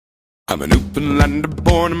I'm a Newfoundlander,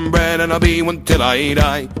 born and bred, and I'll be one till I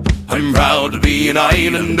die. I'm proud to be an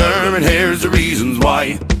islander, and here's the reasons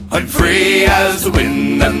why. I'm free as the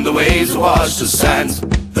wind, and the waves wash the sands.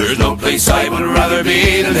 There's no place I would rather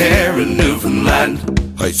be than here in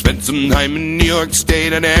Newfoundland. I spent some time in New York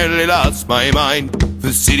State and nearly lost my mind.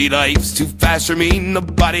 The city life's too fast for me,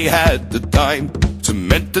 nobody had the time.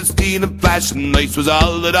 Cement and steel and flashing lights was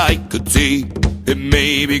all that I could see. It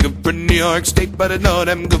may be good for New York State, but I know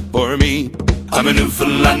them good for me. I'm a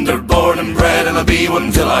Newfoundlander, born and bred, and I'll be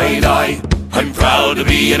one till I die. I'm proud to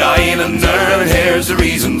be an islander, and here's the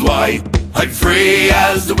reasons why. I'm free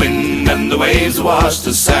as the wind, and the waves wash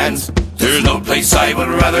the sands. There's no place I would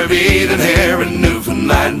rather be than here in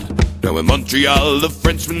Newfoundland. Now in Montreal, the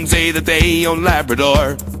Frenchmen say that they own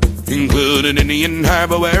Labrador, including Indian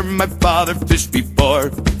Harbour where my father fished before.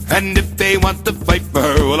 And if they want to fight for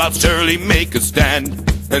her, well, I'll surely make a stand.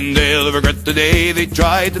 And they'll regret the day they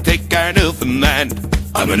tried to take our Newfoundland.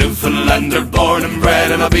 I'm a Newfoundlander, born and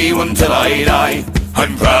bred, and I'll be one till I die.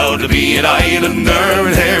 I'm proud to be an islander,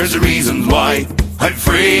 and here's the reasons why. I'm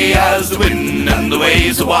free as the wind, and the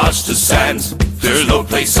waves wash the sands. There's no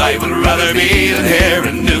place I would rather be than here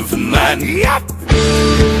in Newfoundland. Yep!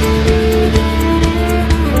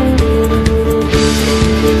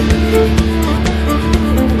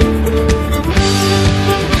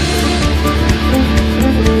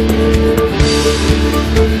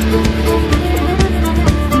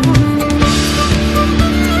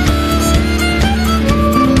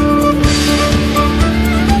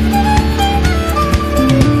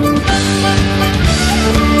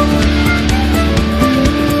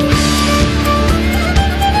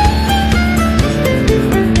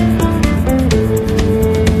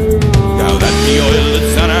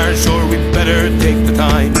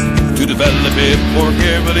 Develop it more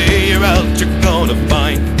carefully, or else you're gonna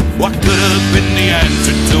find what could have been the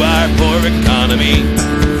answer to our poor economy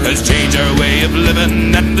has changed our way of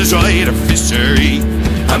living and destroyed our fishery.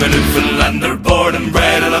 I'm a Newfoundlander, born and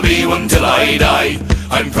bred, and I'll be one till I die.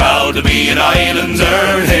 I'm proud to be an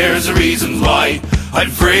islander, and here's the reasons why.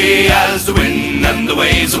 I'm free as the wind, and the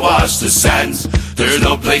waves wash the sands. There's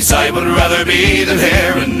no place I would rather be than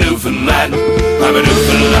here in Newfoundland. I'm a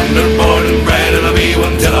Newfoundlander, born and bred, and I'll be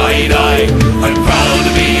one till I die. I'm proud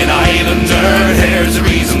to be an islander, and here's the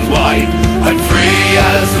reasons why. I'm free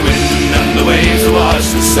as the wind, and the waves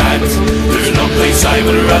wash the sands. There's no place I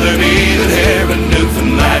would rather be than here in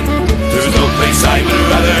Newfoundland. There's no place I would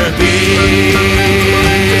rather be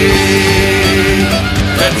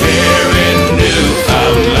than here in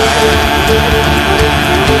Newfoundland.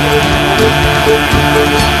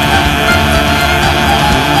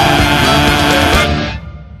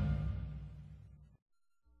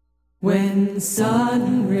 When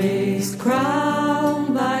sun rays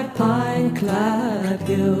crowned by pine-clad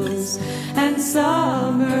hills, and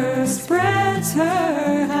summer spreads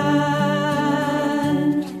her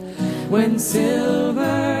hand, when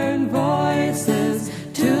silvern voices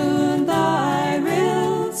tune thy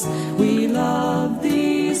rills, we love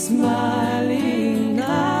thee, smiling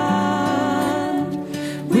land.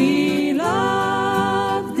 We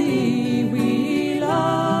love thee, we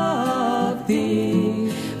love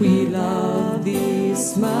thee, we love thee,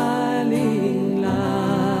 smiling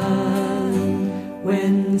land.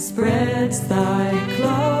 When spreads thy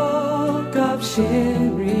cloak of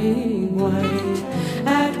shimmering white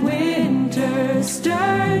at winter's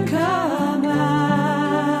stern command,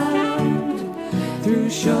 through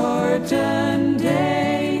shortened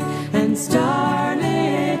day and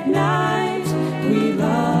starlit night, we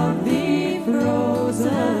love thee,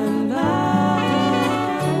 frozen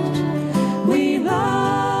land. We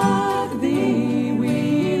love thee,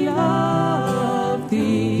 we love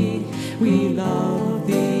thee, we love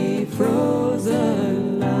thee,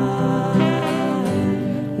 frozen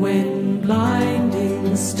land. When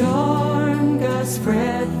blinding storm gusts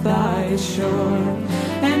fret thy shore,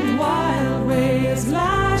 and wild waves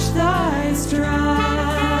lash thy strand,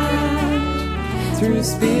 through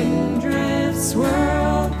spindrift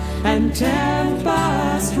swirl and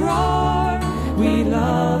tempest roar, we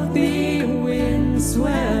love thee,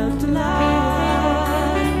 wind-swept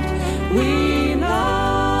land. We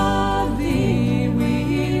love thee,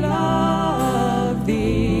 we love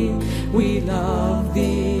thee, we love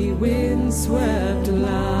thee, wind-swept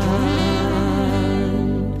land.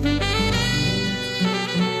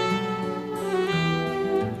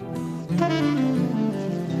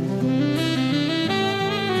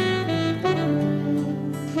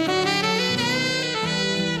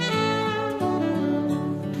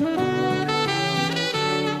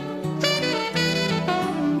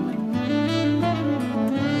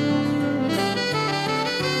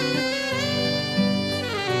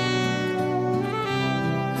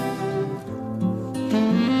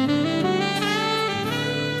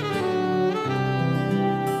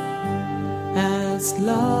 Christ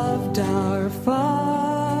loved our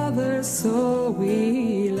fathers, so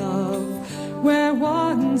we love. Where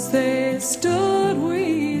once they stood,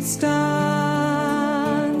 we stand.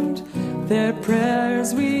 Their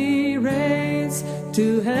prayers we raise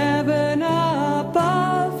to heaven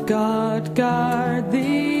above. God guard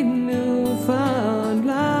thee,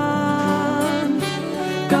 Newfoundland.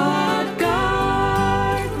 God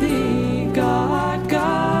guard thee, God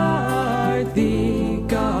guard thee,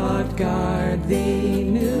 God guard thee,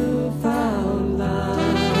 Newfoundland.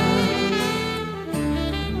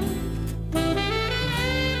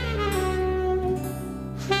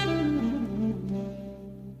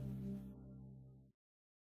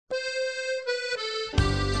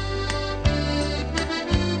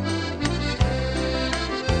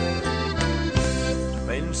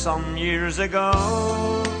 Been some years ago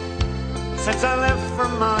since I left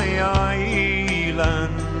from my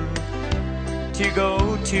island to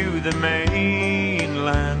go to the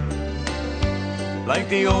mainland, like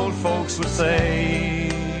the old folks would say.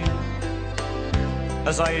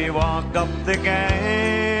 As I walked up the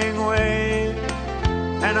gangway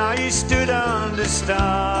and I stood on the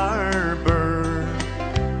starboard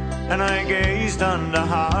and I gazed on the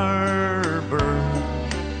harbor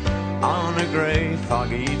on a grey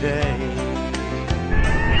foggy day.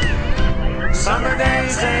 Summer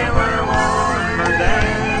days, they were warmer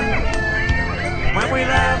then, when we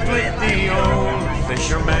laughed with the old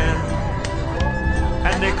fishermen,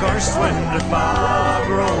 and they cursed when the fog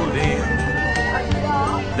rolled in.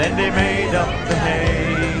 Then they made up the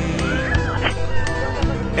hay.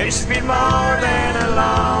 It's been more than a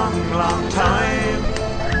long, long time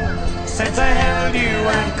since I held you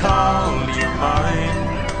and called you mine,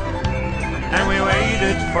 and we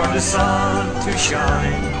waited for the sun to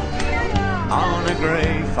shine on a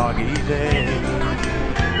grey foggy day.